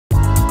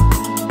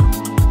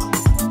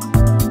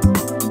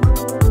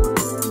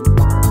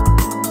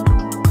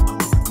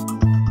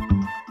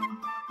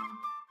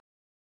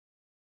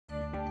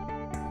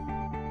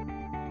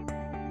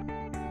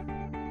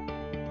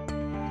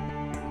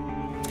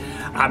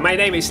My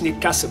name is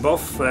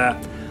Kasabov.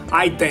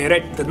 I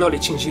direct the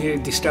Knowledge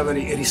Engineering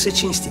Discovery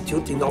Research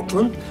Institute in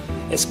Auckland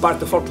as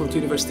part of Auckland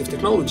University of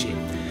Technology.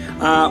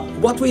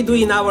 What we do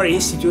in our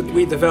institute,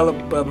 we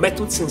develop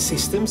methods and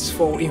systems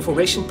for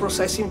information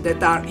processing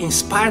that are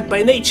inspired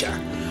by nature.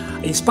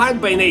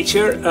 Inspired by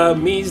nature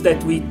means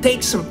that we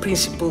take some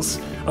principles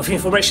of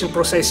information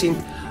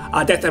processing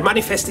that are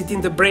manifested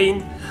in the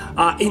brain,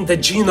 in the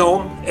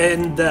genome,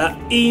 and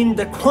in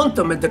the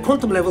quantum, at the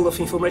quantum level of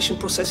information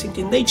processing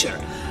in nature.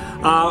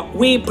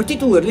 We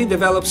particularly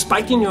develop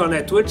spiking neural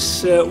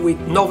networks with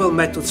novel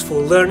methods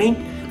for learning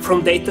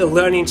from data,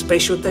 learning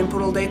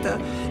spatial-temporal data,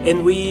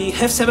 and we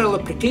have several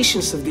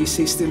applications of these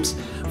systems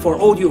for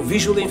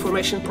audio-visual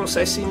information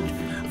processing,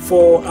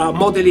 for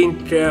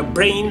modeling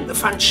brain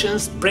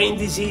functions, brain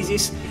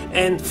diseases,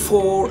 and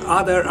for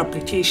other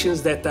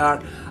applications that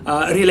are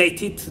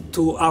related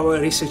to our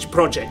research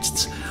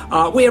projects.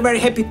 We are very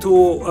happy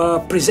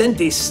to present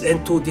this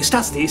and to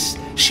discuss this,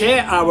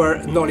 share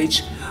our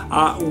knowledge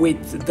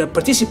with the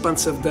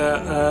participants of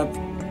the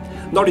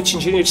Knowledge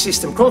Engineering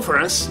System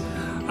Conference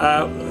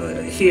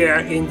here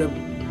in the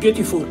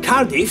beautiful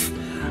Cardiff.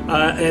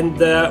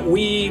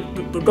 We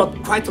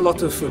got quite a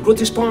lot of good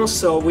response,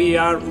 so we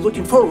are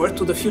looking forward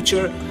to the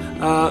future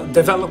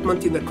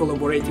development in a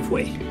collaborative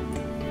way.